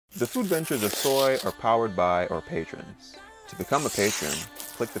The food ventures of Soai are powered by our patrons. To become a patron,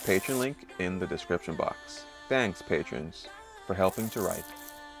 click the patron link in the description box. Thanks, patrons, for helping to write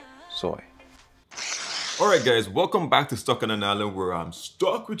Soai. Alright guys, welcome back to Stuck on an Island, where I'm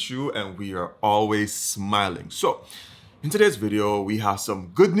stuck with you and we are always smiling. So, in today's video, we have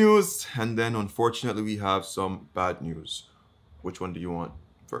some good news and then unfortunately we have some bad news. Which one do you want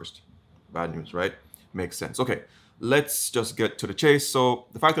first? Bad news, right? Makes sense. Okay, let's just get to the chase. So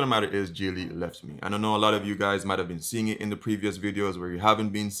the fact of the matter is Jilly left me. And I know a lot of you guys might have been seeing it in the previous videos where you haven't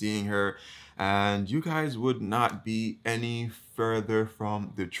been seeing her, and you guys would not be any further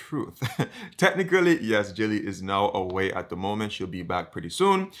from the truth. Technically, yes, Jilly is now away at the moment. She'll be back pretty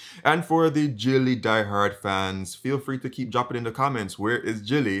soon. And for the Jilly diehard fans, feel free to keep dropping in the comments, where is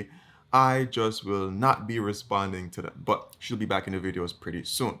Jilly? I just will not be responding to them, but she'll be back in the videos pretty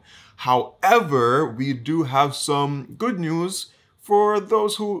soon. However, we do have some good news for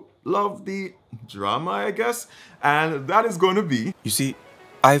those who love the drama, I guess, and that is going to be... You see,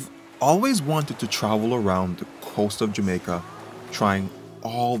 I've always wanted to travel around the coast of Jamaica, trying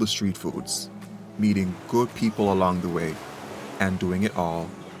all the street foods, meeting good people along the way, and doing it all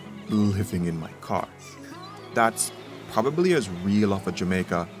living in my car. That's probably as real of a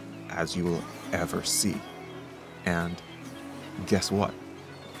Jamaica as you will ever see. And guess what?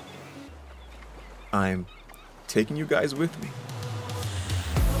 I'm taking you guys with me.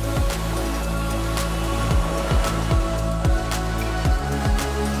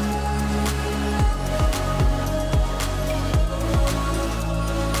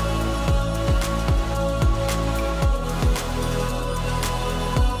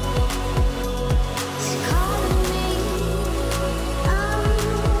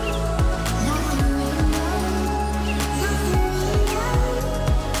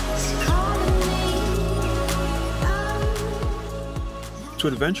 To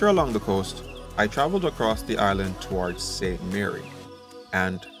adventure along the coast, I traveled across the island towards St. Mary,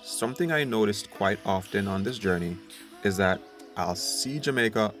 and something I noticed quite often on this journey is that I'll see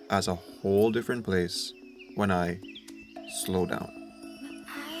Jamaica as a whole different place when I slow down.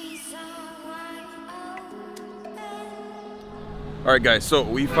 Alright guys, so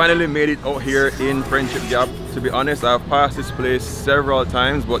we finally made it out here in Friendship Gap. To be honest, I've passed this place several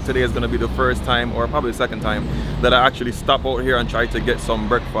times, but today is going to be the first time, or probably the second time, that I actually stop out here and try to get some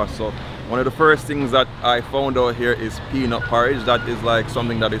breakfast. So one of the first things that I found out here is peanut porridge. That is like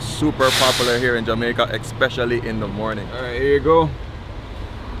something that is super popular here in Jamaica, especially in the morning. Alright, here you go.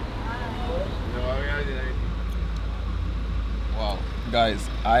 Wow, guys,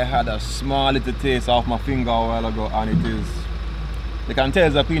 I had a small little taste off my finger a while ago, and it is... You can tell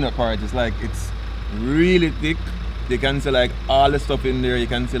it's a peanut porridge. It's like, it's really thick. You can see like all the stuff in there. You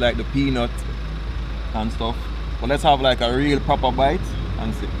can see like the peanut and stuff. But let's have like a real proper bite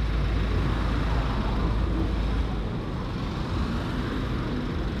and see.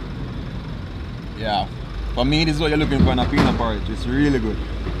 Yeah, for me this is what you're looking for in a peanut porridge. It's really good.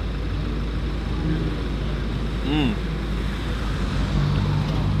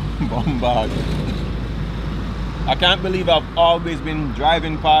 Bombard. I can't believe I've always been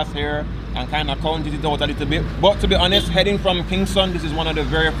driving past here and kind of counted it out a little bit. But to be honest, heading from Kingston, this is one of the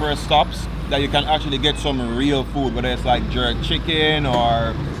very first stops that you can actually get some real food, whether it's like jerk chicken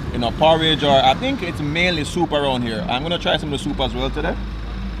or, you know, porridge, or I think it's mainly soup around here. I'm gonna try some of the soup as well today.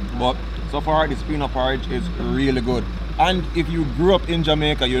 But so far, this peanut porridge is really good. And if you grew up in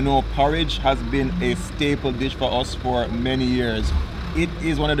Jamaica, you know porridge has been a staple dish for us for many years. It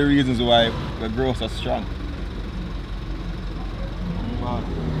is one of the reasons why we grow so strong.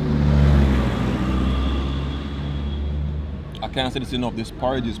 I can't say this enough. This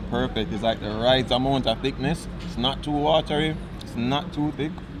porridge is perfect. It's like the right amount of thickness. It's not too watery, it's not too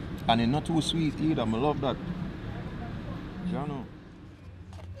thick, and it's not too sweet either. I love that. You know.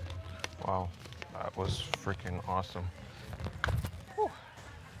 Wow, that was freaking awesome. Whew.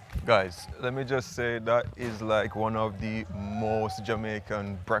 Guys, let me just say that is like one of the most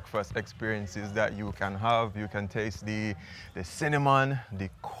Jamaican breakfast experiences that you can have. You can taste the cinnamon, the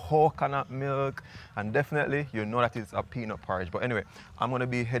coconut milk, and definitely you know that it's a peanut porridge. But anyway, I'm going to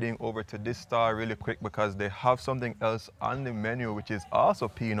be heading over to this store really quick because they have something else on the menu which is also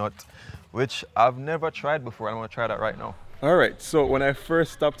peanut, which I've never tried before. I'm going to try that right now. Alright, so when I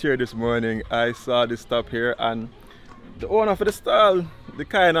first stopped here this morning, I saw this stop here, and the owner for the stall, they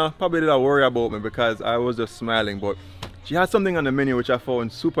kind of probably didn't worry about me because I was just smiling, but she had something on the menu which I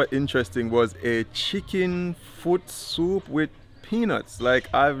found super interesting. Was a chicken foot soup with peanuts.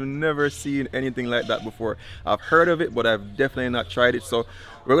 Like, I've never seen anything like that before. I've heard of it, but I've definitely not tried it. So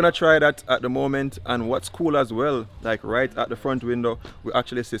we're gonna try that at the moment. And what's cool as well, like right at the front window, we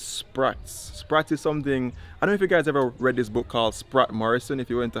actually see sprats. Sprat is something, I don't know if you guys ever read this book called Sprat Morrison if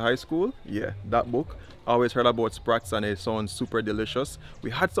you went to high school. Yeah, that book. I always heard about sprats and it sounds super delicious. We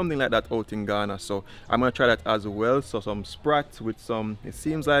had something like that out in Ghana, so I'm gonna try that as well. So some sprat with some, it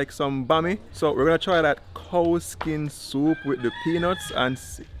seems like some bami. So we're gonna try that cow skin soup with the peanuts and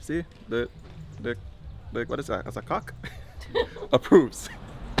see the what is that? That's a cock? Approves.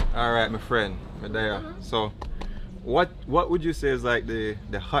 All right, my friend, my there. So what would you say is like the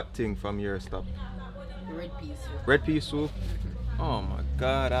hot thing from your stop? Red pea soup. Red pea soup? Oh my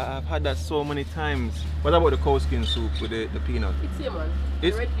god, I've had that so many times. What about the cow skin soup with the peanut? It's the same one.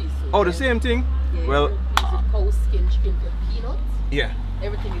 It's red pea soup. Oh, the same thing? Yeah, well, red peas with cow skin, chicken with peanuts. Yeah.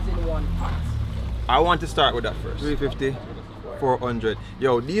 Everything is in one pot. I want to start with that first. 350, 400.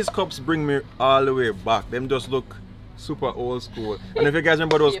 Yo, these cups bring me all the way back. Them just look super old school. And if you guys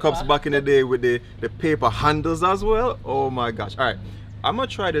remember those cups back in the day with the paper handles as well, oh my gosh. All right, I'm gonna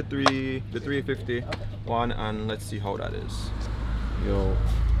try the 350 one and let's see how that is. Yo,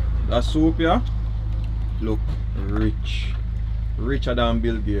 that soup, yeah, look rich, richer than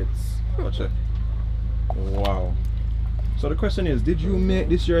Bill Gates. Watch it. Wow. So the question is, did you make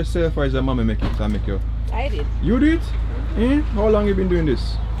this yourself or is your mommy make it and make you? I did. You did? How long have you been doing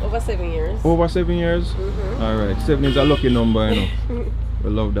this? Over 7 years. Over 7 years? Alright, 7 is a lucky number, you know. We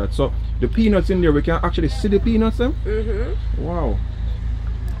love that. So the peanuts in there, we can actually see the peanuts then? Wow.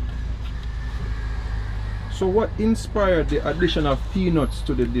 So what inspired the addition of peanuts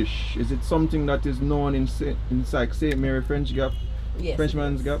to the dish? Is it something that is known in like St. Mary French Gap? Yes.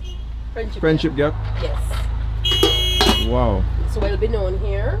 Frenchman's Gap? Friendship Gap? Yes. Wow. It's well be known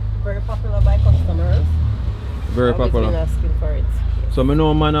here. Very popular by customers. Very popular. Been asking for it. Yes. So I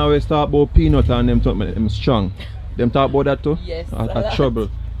know man always talk about peanut and them talk them strong. Them talk about that too? Yes. Trouble.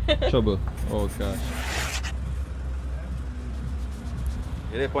 Trouble. Oh gosh.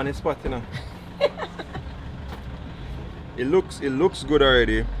 You're there on the spot, you know. It looks good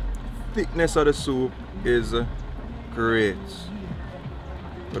already. Thickness of the soup is great.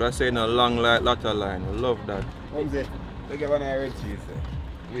 But I say in a long lot of line. I love that. What's it? Look at one red cheese,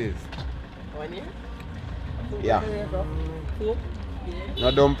 please. One here? Yeah. Soup?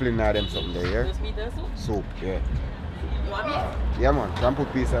 No dumpling or them something there, yeah? Just meat and soup? Soup, yeah. You want meat? Yeah man, can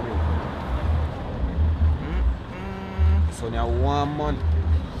put piece of meat. So now 1 month.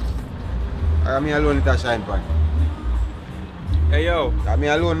 I me alone it a shine pan. Hey yo. I me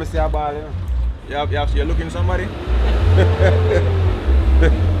alone me see a ball, you know. You're looking at somebody?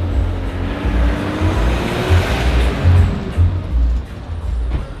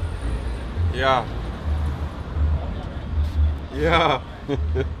 Yeah. Yeah.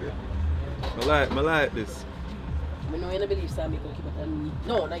 I like this. I know you don't believe Sammy can keep it on me.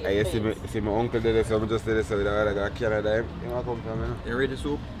 No, not I yet. see my uncle did this, so I just did this, so I go to Canada. You want to come from me? You ready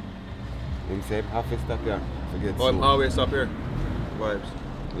soup? Him say half a stop here. Forget Oh, I'm always up here. Vibes.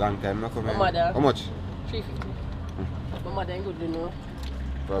 Long time not come My here. mother. How much? 350. My mother ain't good, you know.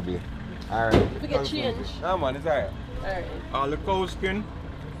 Probably. Alright. If we get change. No man, it's alright. Alright. All the cow skin.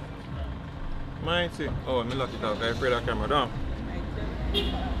 Mighty. Oh, me lock it out. I afraid that camera down.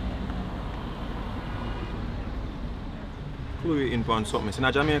 Clue in on something.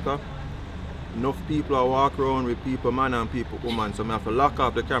 In Jamaica, enough people are walk around with people man and people woman, so I have to lock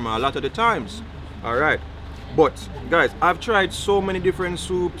up the camera a lot of the times. Alright. But guys, I've tried so many different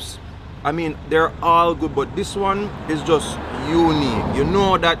soups. I mean, they're all good, but this one is just unique. You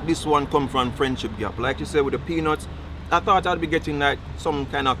know that this one comes from Friendship Gap. Like you said with the peanuts, I thought I'd be getting like some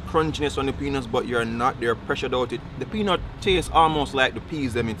kind of crunchiness on the peanuts, but you're not. They're pressured out. The peanut tastes almost like the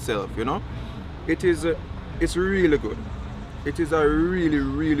peas them itself, you know? It's really good. It is a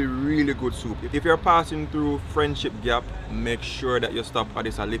really good soup. If you're passing through Friendship Gap, make sure that you stop at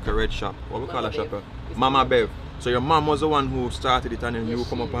this liquor red shop. What we call a shop? Mama Bev. So your mom was the one who started it and then you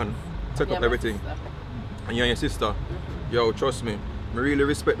come up and take up everything. And you're your sister. Yo, trust me, I really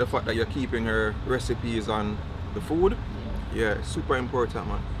respect the fact that you're keeping her recipes and the food. Yeah, super important,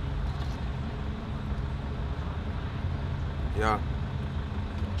 man. Yeah.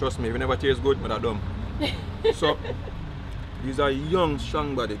 Trust me, if it never tastes good, but I dumb. So, these are young,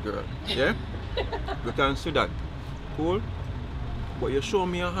 strong body girl. Yeah? You can see that. Cool? But you show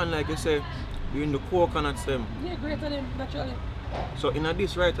me your hand like you say, doing the coconuts them. Yeah, greater than naturally. So in a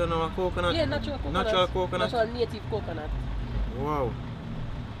this right now, a coconut? Yeah, natural coconut. Natural coconut? Natural native coconut. Wow.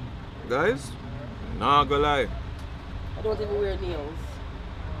 Guys, nah gonna lie. I don't even wear nails.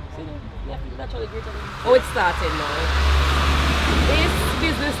 See, yeah, naturally greater than. Oh, it's starting now. This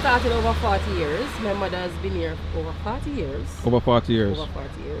business started over 40 years. My mother has been here over 40 years. Over 40 years. Over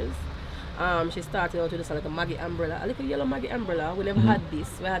 40 years. She started out with just like a Maggie umbrella, a little yellow Maggie umbrella. We never had this.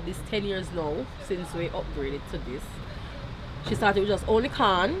 We had this 10 years now since we upgraded to this. She started with just only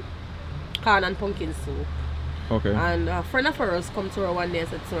corn and pumpkin soup. Okay. And a friend of hers come to her one day and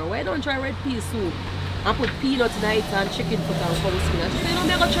said to her, why don't you try red pea soup and put peanuts in it and chicken foot and pumpkin? And she said, no,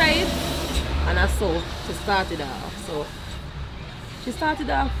 I'm gonna try it. And that's so she started off. So she started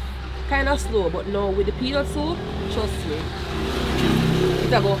off kind of slow, but now with the peanut soup, trust me,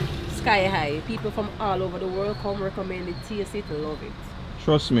 it'll go sky high. People from all over the world come recommend it, taste it, love it.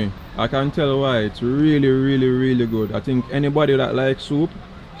 Trust me, I can tell why. It's really, really, really good. I think anybody that likes soup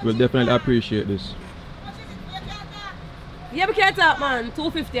will definitely appreciate this. Yeah, we can't talk, man.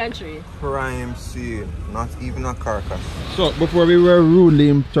 250 and 3. Prime seal, not even a carcass. So, before we were rudely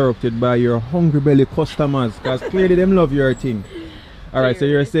interrupted by your hungry belly customers, because clearly them love your thing. Alright, so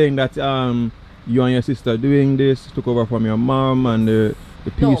you're saying that you and your sister doing this, took over from your mom and the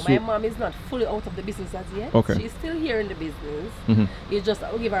pea No, soup. my mom is not fully out of the business as yet. Okay. She's still here in the business. Mm-hmm. It's just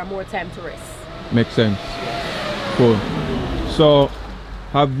I'll give her more time to rest. Makes sense. Cool. So,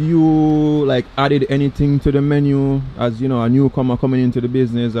 have you like added anything to the menu as you know a newcomer coming into the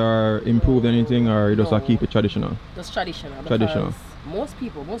business, or improved anything, or you just keep it traditional? Just traditional. Traditional. Most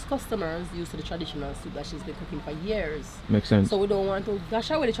people, most customers used to the traditional soup that she's been cooking for years. Makes sense. So we don't want to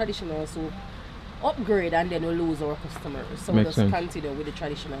dash away the traditional soup, upgrade, and then we lose our customers. So we Makes just sense. continue with the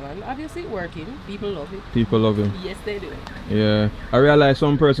traditional, and obviously working. People love it. People love it. Yes, they do. Yeah, I realize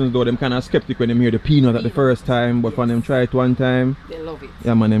some persons though them kind of skeptic when them hear the peanut at the first time, but when them try it one time, They love it.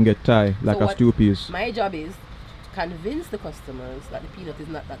 yeah man, them get tired like So a stew piece. My job is to convince the customers that the peanut is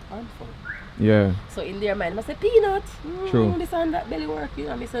not that harmful. Yeah, So in their mind, I say peanut, True. this and that belly working.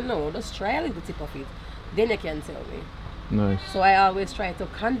 And I say no, just try a little tip of it. Then you can tell me. nice. So I always try to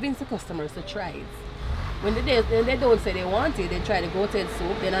convince the customers to try it. When they don't say they want it, they try the goated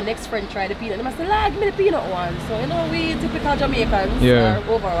soup. Then our next friend try the peanut. They must say, like, give me the peanut one. So you know, we typical Jamaicans, Yeah.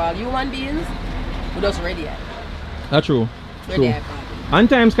 or overall human beings, we just ready. That's true. Ready. True. And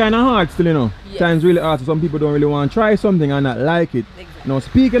times kind of hard still, you know. Yes. Times really hard, so some people don't really want to try something and not like it. Exactly. Now,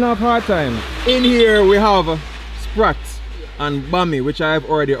 speaking of hard time, in here we have sprat and bami, which I've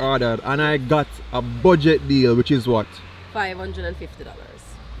already ordered, and I got a budget deal, which is what? $550.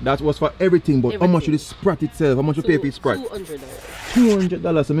 That was for everything, but how much Everything. is the sprat itself? How much you pay for sprat? $200.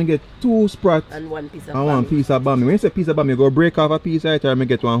 $200. So I get 2 sprat And one piece of and 1 bami. piece of bami. When you say piece of bami, you go break off a piece right, or I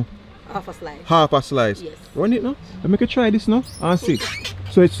get one Half a slice. half a slice. Yes. Run it now. Let me try this now and see.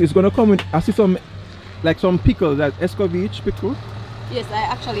 So it's gonna come with, I see some like some pickles, like escovitch pickle. Yes, I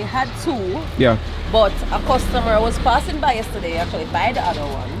actually had 2, Yeah, but a customer was passing by yesterday actually buy the other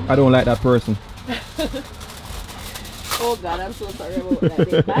one. I don't like that person. Oh God, I'm so sorry about that.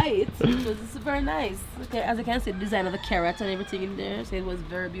 They buy it because it's very nice. Okay, as you can see, the design of the carrot and everything in there, so it was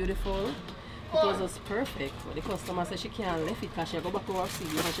very beautiful. It was just perfect. But the customer said she can't left it because she go back to her seat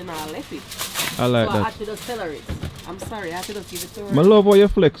but she not left it. I like So I that. had to just tell her it. I'm sorry, I had to just give it to I her. love how you're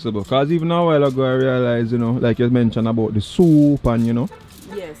flexible, because even a while ago I realized, you know, like you mentioned about the soup and you know,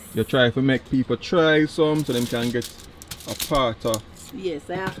 Yes. you try to make people try some so them can get a part of. Yes,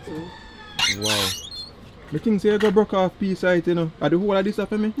 I have to. Wow. The thing say you go broke off piece right, you know. Are the whole of this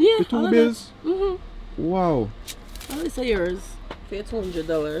for me? Yeah, The 2 all of bills? Mm-hmm. Wow. Oh, this is yours. For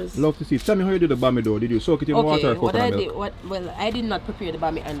 $200. Love to see it. Tell me how you did the bami though. Did you soak it in water or what I coconut did, milk? well, I did not prepare the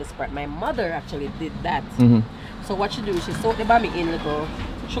bami and the Sprite. My mother actually did that. Mm-hmm. So what she do is she soak the bami in little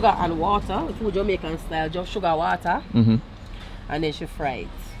sugar and water, food Jamaican style, just sugar water, Mm-hmm. and then she fry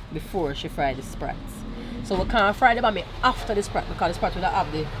it before she fry the Sprite. So we can't fry the bami after the Sprite because the Sprite would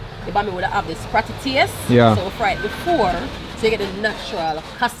have the bami would have the Sprite taste. Yeah. So we fry it before, so you get the natural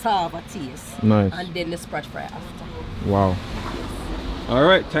cassava taste. Nice. And then the Sprite fry after. Wow.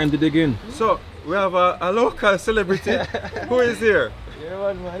 Alright, time to dig in. So, we have a local celebrity. Who is here? You're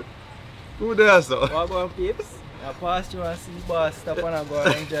one man. Who there, so? Walk on peeps. I pass through and see boss stop and I go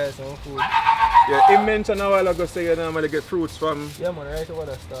and enjoy some food. Yeah, he mentioned a while ago say you normally get fruits from, Yeah man, right over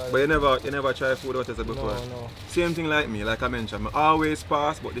the start. but you never try food out as a before. No. Same thing like me, like I mentioned, I always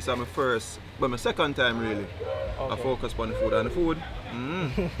pass, but this is my first, but my second time really. I Okay. focus on the food and the food.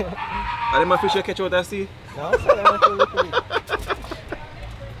 Are them a fish you catch out at sea? No, sorry, I'm not sure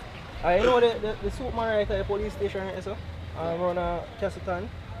you know the soup man right at the police station right so? Around Castleton.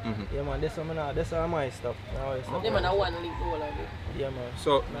 Yeah man, this is my stuff. Them and a one link all of it. Yeah man.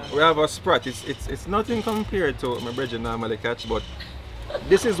 So we have a sprat. It's nothing compared to what my brethren normally catch, but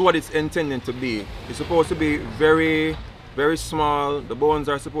this is what it's intended to be. It's supposed to be very, very small. The bones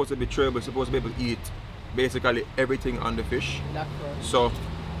are supposed to be tray, but supposed to be able to eat basically everything on the fish. That crunch. So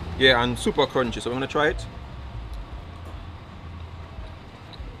yeah, and super crunchy. So we're gonna try it.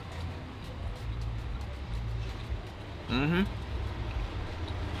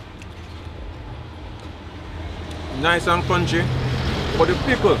 Nice and crunchy. But the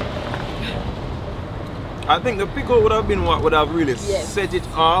pickle, I think the pickle would have been what would have really set it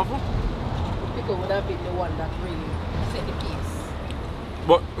off. The pickle would have been the one that really set the piece.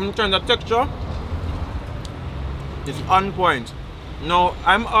 But in terms of texture, it's on point. Now,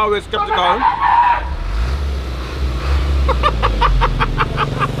 I'm always skeptical.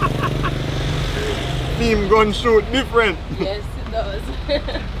 Theme gun shoot different. Yes, it does.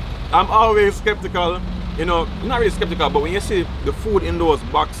 I'm always skeptical, you know, not really skeptical, but when you see the food in those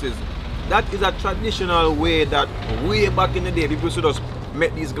boxes, that is a traditional way that way back in the day, people should just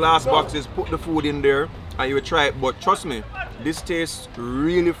make these glass boxes, put the food in there, and you would try it. But trust me, this tastes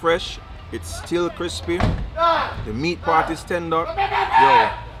really fresh. It's still crispy. The meat part is tender. Yo.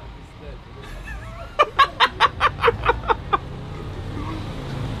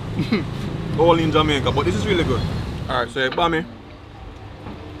 All in Jamaica, but this is really good. Alright, so bami.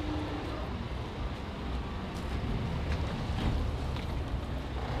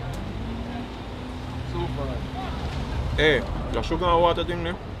 Super. Hey, the sugar and water thing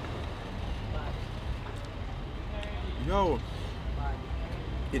there. Yo.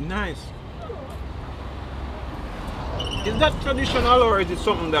 It's nice. Is that traditional or is it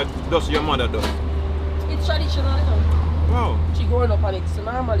something that just your mother does? It's traditional, you know. Wow. She growing up on it, so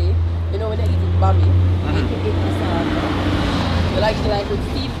normally, you know, when they eat it bami, they can eat this you like with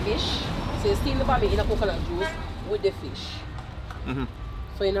steamed fish, so you steam the bami in a coconut juice with the fish.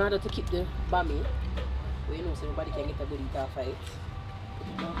 So in order to keep the bami, well, you know, so nobody can get a good eat off of it,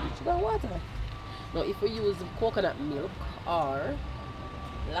 sugar and water. Now if we use coconut milk or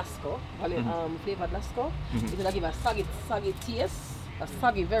lasco, flavored lasco, it's gonna give a saggy taste, a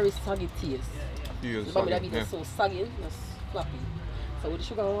saggy, very saggy taste. Yes, The bami that is so saggy, just floppy. So with the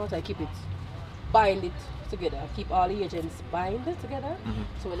sugar and water, I keep it, bind it together, keep all the agents bind together.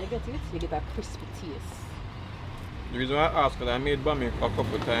 So when you get it, you get a crispy taste. The reason why I asked is I made bami a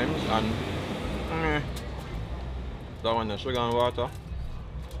couple of times and that one, the sugar and water,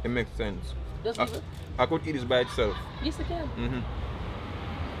 it makes sense. Does it? I could eat this by itself. Yes, you can.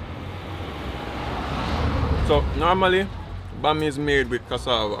 So normally, bami is made with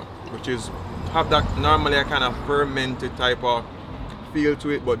cassava, which is have that normally a kind of fermented type of feel to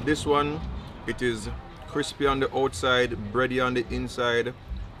it, but this one, it is crispy on the outside, bready on the inside,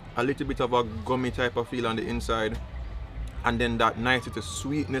 a little bit of a gummy type of feel on the inside, and then that nice little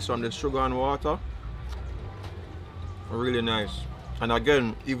sweetness from the sugar and water. Really nice. And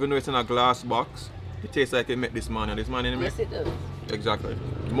again, even though it's in a glass box, it tastes like it met this morning. This morning, Yes, it does. Exactly.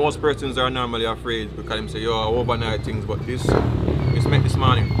 Most persons are normally afraid because they say, yo, overnight things, but this met this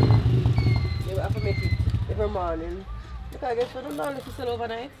morning. You have to make it every morning. Because I guess we don't know if you sell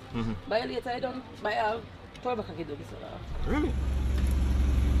overnight. By later, I don't. By 12 o'clock, I do this. Really?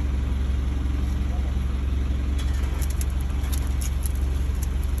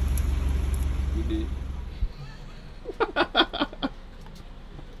 You did.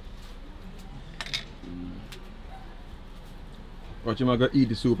 But you might go eat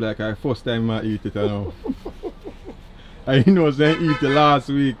the soup like I first time I eat it, I know. I know I eat it last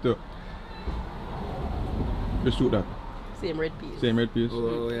week too. The soup that? Same red peas. Same red peas?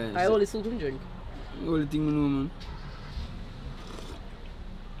 Oh, yeah. I only soup and drink. The only thing I know, man.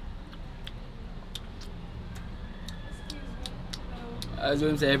 As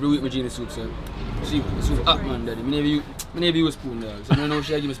I say, every week we drink the soup, so. Soup up, man, daddy. I never use a spoon, dog. So I don't know if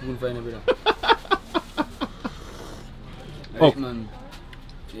she give me a spoon for any brother. Right, man.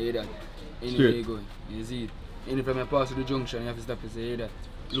 You hear that? Anywhere you go, you see it. Anytime I pass through the junction, you have to stop and say, hear that?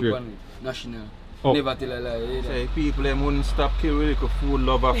 Look on me. National. Never tell a lie, you hear that? Say people them wouldn't stop kill with a food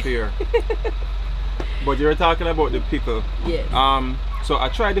love affair. But you were talking about the pickle. Yes. So I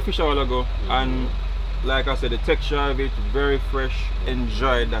tried the fish a while ago and like I said, the texture of it very fresh.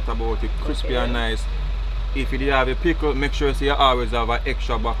 Enjoyed that about it, crispy and nice. If you did have a pickle, make sure you always have an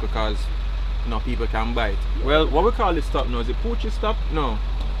extra back because you know people can bite. Well, what we call this stop now? Is it Poochie stop? No.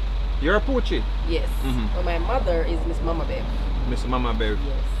 You're a Poochie? Yes. Well, my mother is Miss Mama Bev. Miss Mama Bev.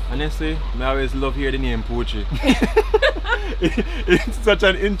 Yes. Honestly, I always love hearing the name Porridge. It's such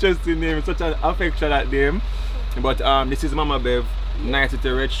an interesting name, such an affectionate name. But this is Mama Bev, nice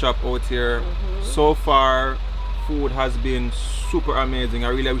little red shop out here. So far, food has been super amazing. I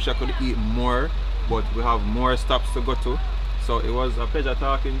really wish I could eat more, but we have more stops to go to. So it was a pleasure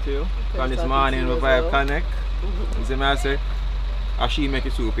talking to you. And this morning we vibe connect. You see me I say? she make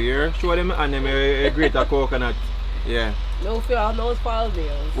a soup here. Show them and them a greater coconut. Yeah. No fear, no foul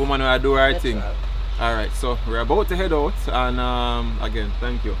nails. Woman will do her thing. Right. Alright, so we're about to head out and again,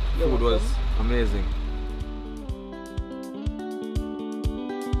 thank you. You're Food was welcome. amazing.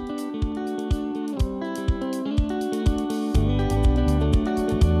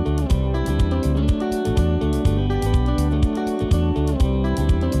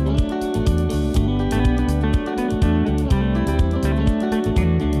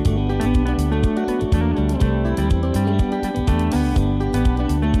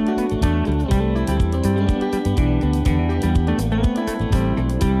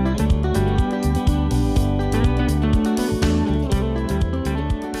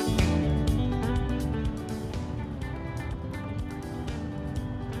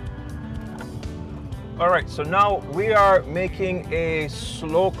 Alright, so now we are making a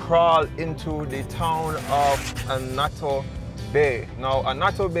slow crawl into the town of Anato Bay. Now,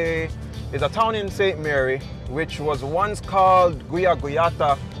 Anato Bay is a town in St. Mary which was once called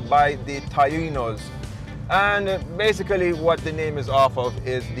Guyata by the Taínos. And basically what the name is off of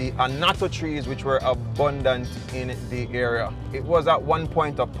is the anato trees which were abundant in the area. It was at one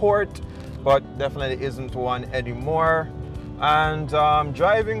point a port, but definitely isn't one anymore. And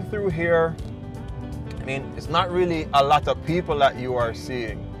driving through here, I mean, it's not really a lot of people that you are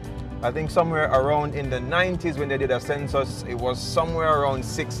seeing. I think somewhere around in the 90s when they did a census, it was somewhere around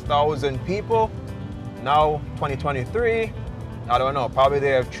 6,000 people. Now, 2023, I don't know, probably they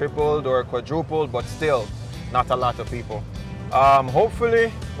have tripled or quadrupled, but still not a lot of people.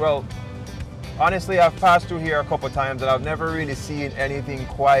 Hopefully, well, honestly, I've passed through here a couple times and I've never really seen anything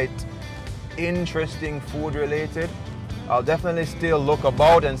quite interesting food related. I'll definitely still look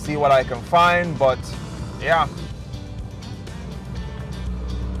about and see what I can find, but yeah.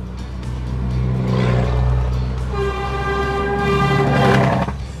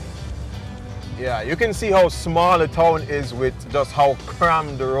 Yeah, you can see how small the town is with just how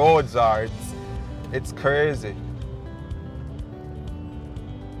crammed the roads are. It's crazy.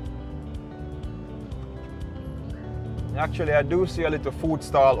 Actually, I do see a little food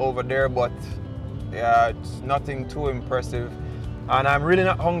stall over there, but yeah, it's nothing too impressive. And I'm really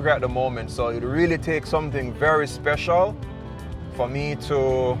not hungry at the moment, so it really takes something very special for me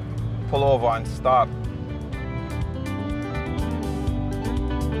to pull over and stop.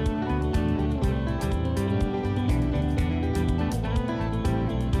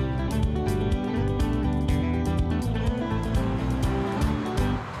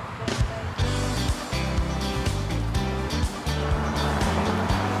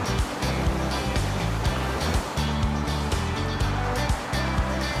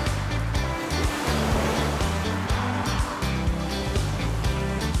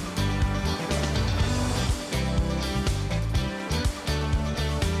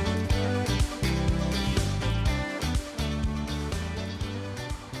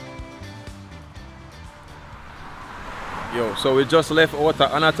 Yo, so we just left out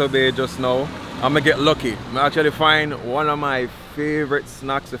of Anato Bay just now. I'm gonna get lucky. I actually find one of my favorite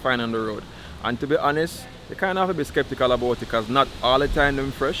snacks to find on the road. And to be honest, you kind of have to be skeptical about it because not all the time them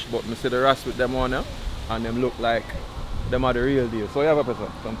fresh, but I see the rest with them on there and them look like them are the real deal. So you have a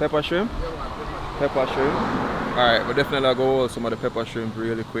pepper, some pepper shrimp? Pepper shrimp. Alright, but definitely I'll go hold some of the pepper shrimp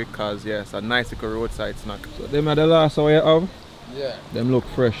really quick because yeah, it's a nice little roadside snack. So them are the last one you have? Yeah. Them look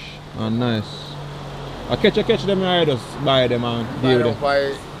fresh and nice. I catch them and I just buy them and deal with them. Buy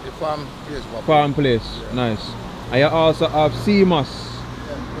the farm place. Farm place, yeah. Nice. And you also have sea moss.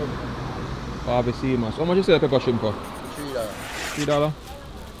 Have sea moss. How much you sell the pepper shrimp for? $3. $3?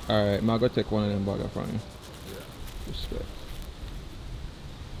 Alright, I'm going to take one of them bags from you. Yeah. Respect.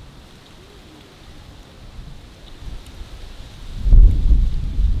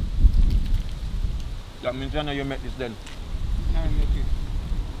 That means you know you make this then? No, I make it.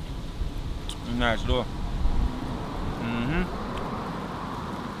 Nice though.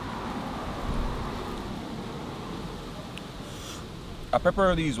 I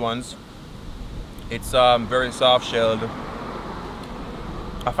prepare these ones. It's very soft shelled.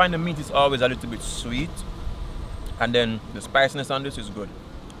 I find the meat is always a little bit sweet, and then the spiciness on this is good.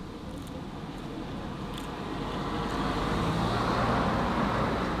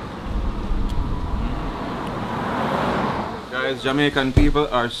 Guys, Jamaican people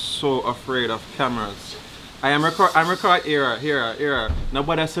are so afraid of cameras. I'm record here.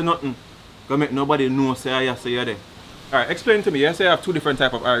 Nobody say nothing. Go make nobody know say I say you're there. Alright, explain to me. You say I have two different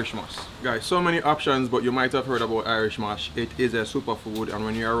types of Irish moss. Guys, so many options, but you might have heard about Irish moss. It is a superfood, and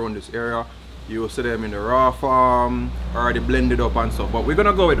when you're around this area, you will see them in the raw form, already blended up and stuff. But we're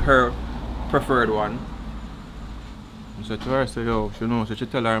gonna go with her preferred one. So to her, say, yo, she knows, so she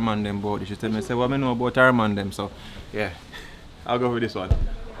tell her man them about this. She tell me, say, what I know about her man them. So, yeah, I'll go with this one.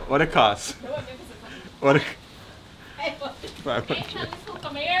 What the cost? What the...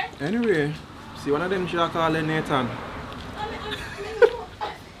 500. Anyway, see one of them she calling Nathan.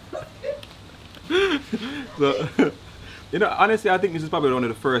 So, you know, honestly, I think this is probably one of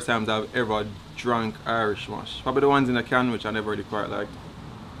the first times I've ever drunk Irish Mosh. Probably the ones in a can, which I never really quite liked.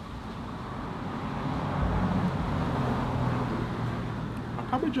 I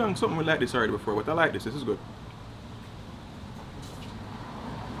probably drank something like this already before, but I like this. This is good.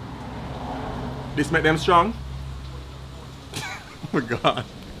 This make them strong. Oh my god.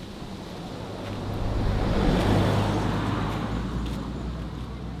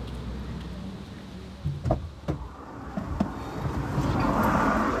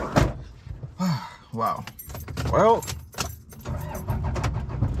 Wow. Well,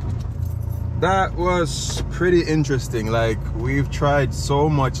 that was pretty interesting. Like, we've tried so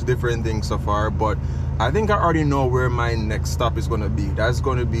much different things so far, but I think I already know where my next stop is going to be. That's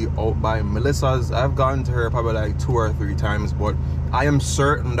going to be out by Melissa's. I've gone to her probably like 2 or 3 times, but I am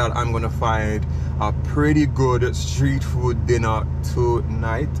certain that I'm going to find a pretty good street food dinner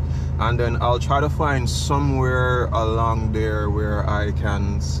tonight. And then I'll try to find somewhere along there where I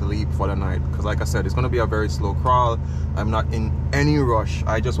can sleep for the night. Because like I said, it's going to be a very slow crawl. I'm not in any rush.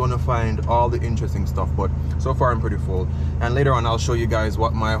 I just want to find all the interesting stuff. But so far I'm pretty full. And later on I'll show you guys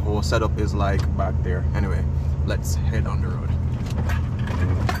what my whole setup is like back there. Anyway, let's head on the road.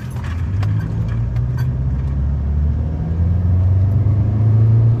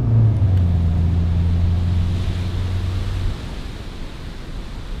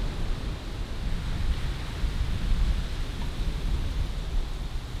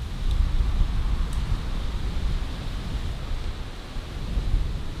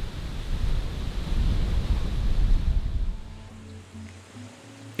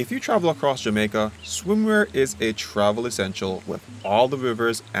 If you travel across Jamaica, swimwear is a travel essential with all the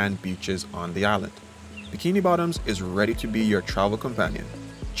rivers and beaches on the island. Bikini Bottoms is ready to be your travel companion.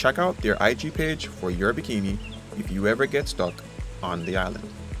 Check out their IG page for your bikini if you ever get stuck on the island.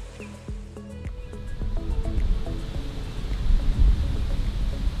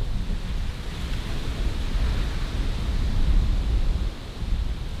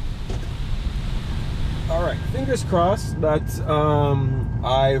 Alright, fingers crossed that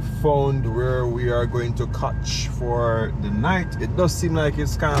I found where we are going to catch for the night. It does seem like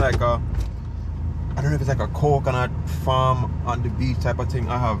it's kind of like a, I don't know if it's like a coconut farm on the beach type of thing.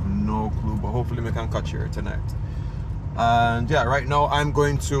 I have no clue, but hopefully we can catch here tonight. And yeah, right now I'm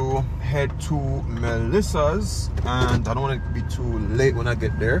going to head to Melissa's, and I don't want to be too late when I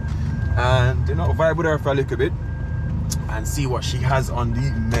get there. And you know, vibe with her for a little bit and see what she has on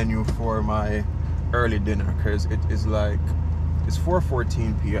the menu for my early dinner, because it is like, it's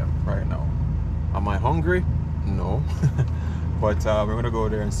 4:14 p.m. right now. Am I hungry? No. But we're gonna go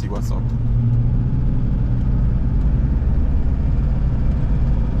there and see what's up.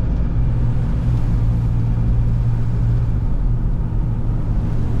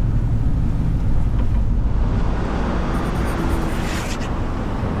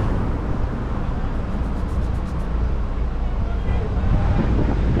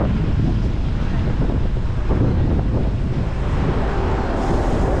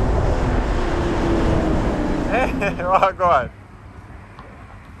 Oh, go on.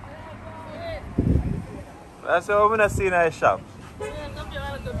 That's what we're going to see in our shop.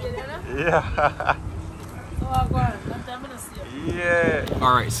 Yeah. Yeah.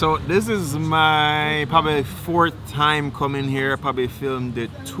 Alright, so this is my probably 4th time coming here. Probably filmed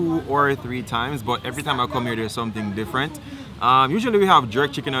it 2 or 3 times, but every time I come here there's something different. Usually we have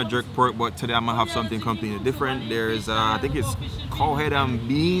jerk chicken or jerk pork, but today I'm gonna have something completely different. There's I think it's cow head and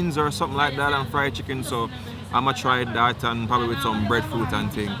beans or something like that, and fried chicken, so I'm gonna try that, and probably with some breadfruit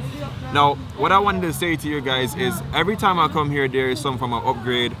and thing. Now, what I wanted to say to you guys is every time I come here there is some form of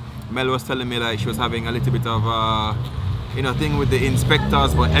upgrade. Mel was telling me like she was having a little bit of you know, thing with the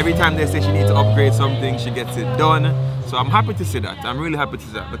inspectors, but every time they say she needs to upgrade something, she gets it done. So I'm happy to see that. I'm really happy to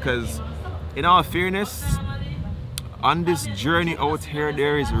see that, because in all fairness, on this journey out here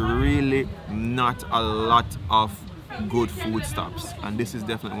there is really not a lot of good food stops, and this is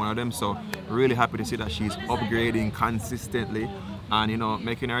definitely one of them. So really happy to see that she's upgrading consistently and, you know,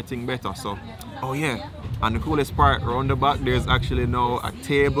 making her thing better. So, oh yeah, and the coolest part, around the back there's actually now a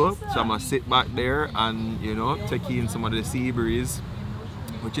table, so I'm gonna sit back there and, you know, take in some of the sea breeze,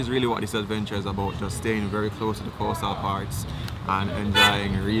 which is really what this adventure is about, just staying very close to the coastal parts and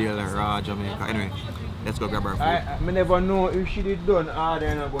enjoying real raw Jamaica. Anyway, Let's go grab our food. I never know if she did done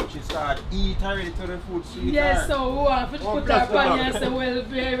order, but she started eat already to the food sweet. Yes, so we have to put her pan and say, well,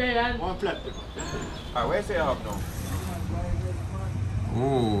 very and... One plate. Alright, where say you have now?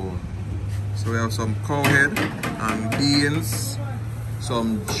 Oh, so we have some cow head and beans,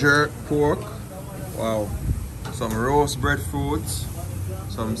 some jerk pork, wow, some roast breadfruit,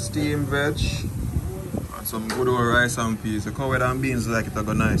 some steamed veg, and some good old rice and peas. The cow head and beans like it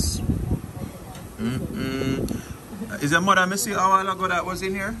go nice. Is your mother missing a while ago that was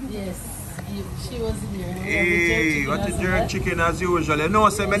in here? Yes, she was in here. Hey, what the jerk chicken as usual. You know,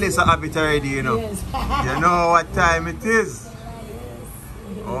 say Melissa have it already, you know. Yes. You know what time it is.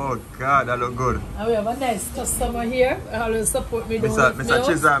 Oh God, that look good. And we have a nice customer here. Always support me. Mr.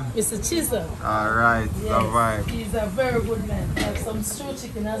 Chisholm. Mr. Chisholm. Alright, Yes, alright. he's a very good man. I have some stew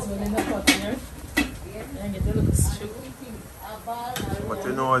chicken as well in the pot here. And get a look at stew. But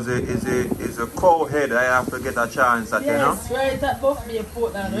you know, is a cow head. I have to get a chance at, you know. Yes, right at Buffalo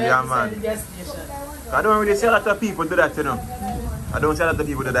Portland, right Yeah, beside man. the gas station. I don't really see a lot of people do that, you know. I don't see a lot of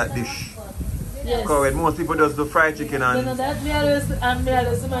people do that dish. Yes. Cow head. Most people just do fried chicken You know and... that me always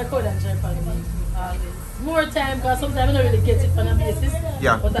do my code and try for me. Always. More time because sometimes I don't really get it on a basis.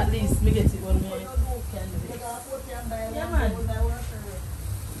 Yeah. But at least me get it when me can do it. Yeah, man.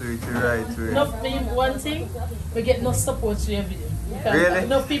 Right. Enough me one thing, we get no support to your video. Because Really?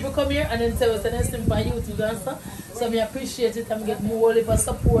 enough people come here and then tell us the next thing by YouTube and stuff. So we appreciate it and we get more of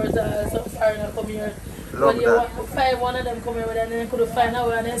support. Some foreigner come here. Love when that. you find one of them come here and then could find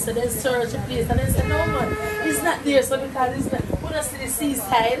out and then say they search a place and then say no man, it's not there so because it's not. We don't see the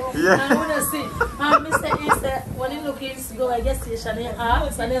seaside Yeah. and we don't see. And Mr. He said when he look he used to go like gas station he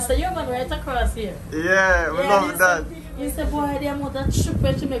asks and then say you're man right across here. Yeah, we love that. He said, boy, the amount of trip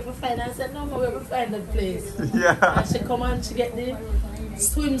when she make me find. I said, no, we will find that place. Yeah. And she come and she get the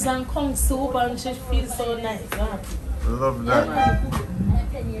swims and kong soup and she feels so nice. Love Yeah, that.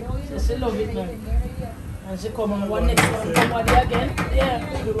 man. She love it, man. And she come and one next one come on there again. Yeah.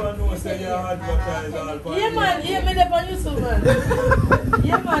 Yeah, man. Yeah, me there on YouTube, man.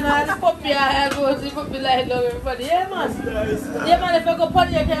 Yeah, man. I the puppy, I go to the puppy like love everybody. Yeah, man. Yeah, man. If I go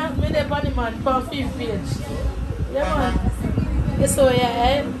on there, can me there on the man from 5th page. Yeah, man. You saw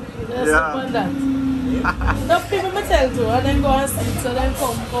yeah, Yeah. on that. Enough people me tell to and then go and see so then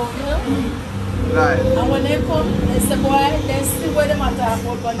come, you know. Right. And when they come, they say, boy, they see where they matter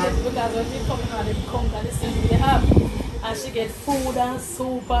about budget because when they come out, they come and they see what they have. And she get food and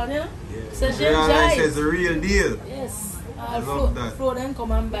soup and, you know. So she Yeah, enjoy it's it. a real deal. Yes. love that. Flow then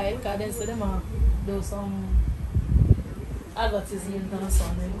come and buy because they say them do some advertisement and so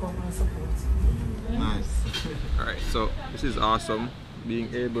on, then come and support. Nice. Alright, so this is awesome.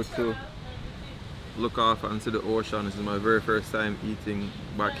 Being able to look off and see the ocean. This is my very first time eating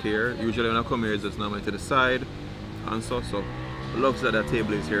back here. Usually when I come here, it's just normally to the side and so. I love that the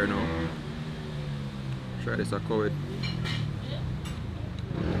table is here now. Try this at COVID.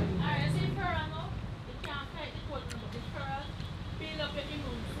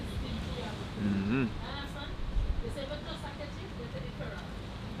 Mm-hmm.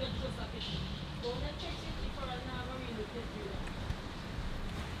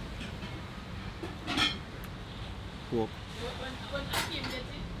 Pork.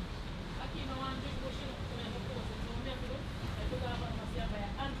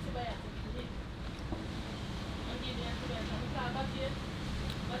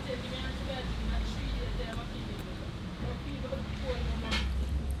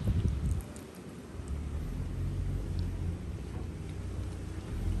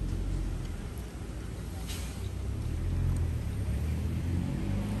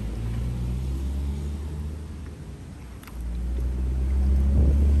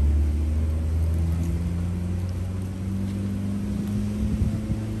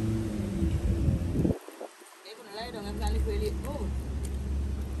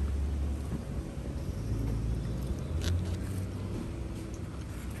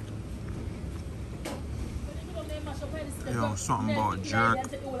 Yo, something about jerk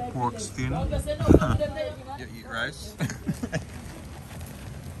pork skin. You eat rice?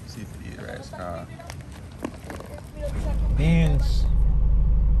 See if you eat rice. Beans.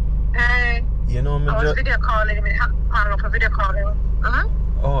 Hey, You know me I was video calling. I'm for video calling.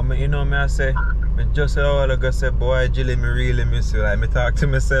 Oh, me, you know me I say, me just a while ago say, boy, Jilly, me really miss you. Like, me talk to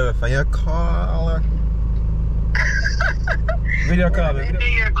myself and you call her. Video call me.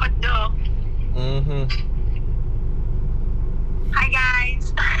 You're cut off. Mm-hmm. Hi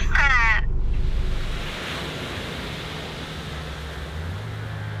guys.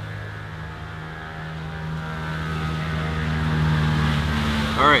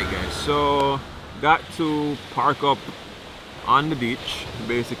 Alright guys, so got to park up on the beach.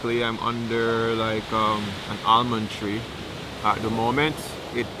 Basically, I'm under like an almond tree at the moment.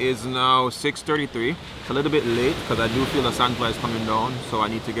 It is now 6:33. It's a little bit late because I do feel the sunlight is coming down, so I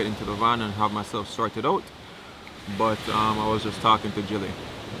need to get into the van and have myself sorted out. But I was just talking to Jilly.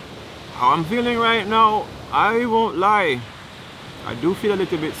 How I'm feeling right now, I won't lie, I do feel a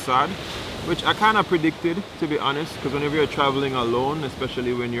little bit sad, which I kind of predicted, to be honest, because whenever you're traveling alone,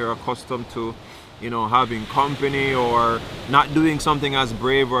 especially when you're accustomed to, you know, having company or not doing something as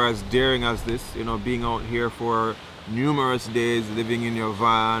brave or as daring as this, you know, being out here for numerous days, living in your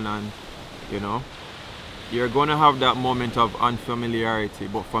van, and you know, you're gonna have that moment of unfamiliarity.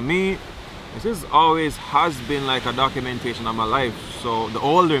 But for me, this is always has been like a documentation of my life. So the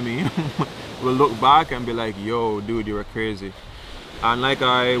older me will look back and be like, yo dude, you were crazy. And like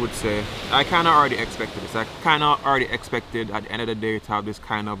I would say, I kind of already expected this. I kind of already expected at the end of the day to have this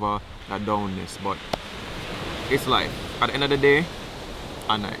kind of a downness, but it's life. At the end of the day,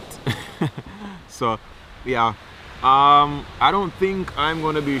 a night. So yeah, I don't think I'm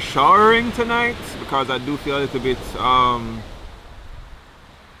gonna be showering tonight because I do feel a little bit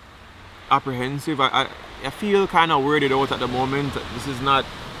apprehensive. I feel kind of weirded out at the moment. This is not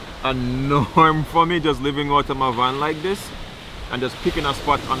a norm for me, just living out of my van like this and just picking a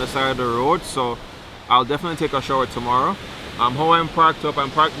spot on the side of the road. So I'll definitely take a shower tomorrow. How I'm parked up,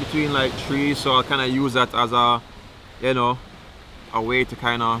 I'm parked between like trees, so I'll kind of use that as a, you know, a way to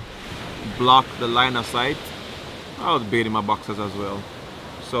kind of block the line of sight. I'll bathe in my boxers as well.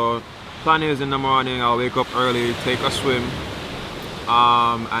 So plan is in the morning, I'll wake up early, take a swim,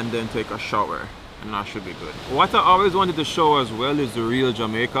 and then take a shower, and that should be good. What I always wanted to show as well is the real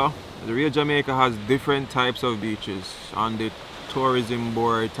Jamaica. The real Jamaica has different types of beaches. On the tourism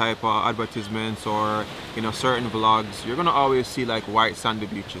board type of advertisements or, you know, certain vlogs, you're gonna always see like white sandy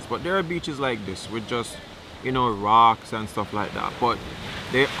beaches, but there are beaches like this with just, you know, rocks and stuff like that, but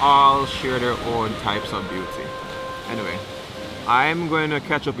they all share their own types of beauty. Anyway, I'm going to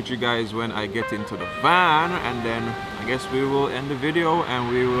catch up with you guys when I get into the van, and then I guess we will end the video and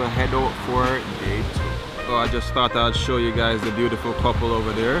we will head out for day 2. So I just thought I'd show you guys the beautiful couple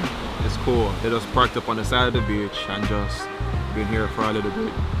over there. It's cool. They just parked up on the side of the beach and just been here for a little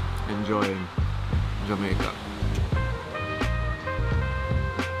bit, enjoying Jamaica.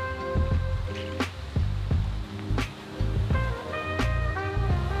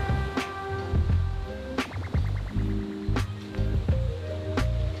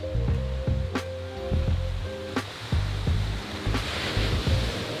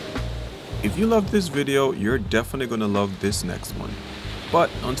 If you loved this video, you're definitely going to love this next one. But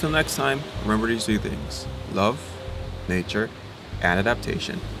until next time, remember these 3 things: love, nature, and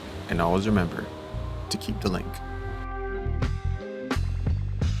adaptation. And always remember to keep the link.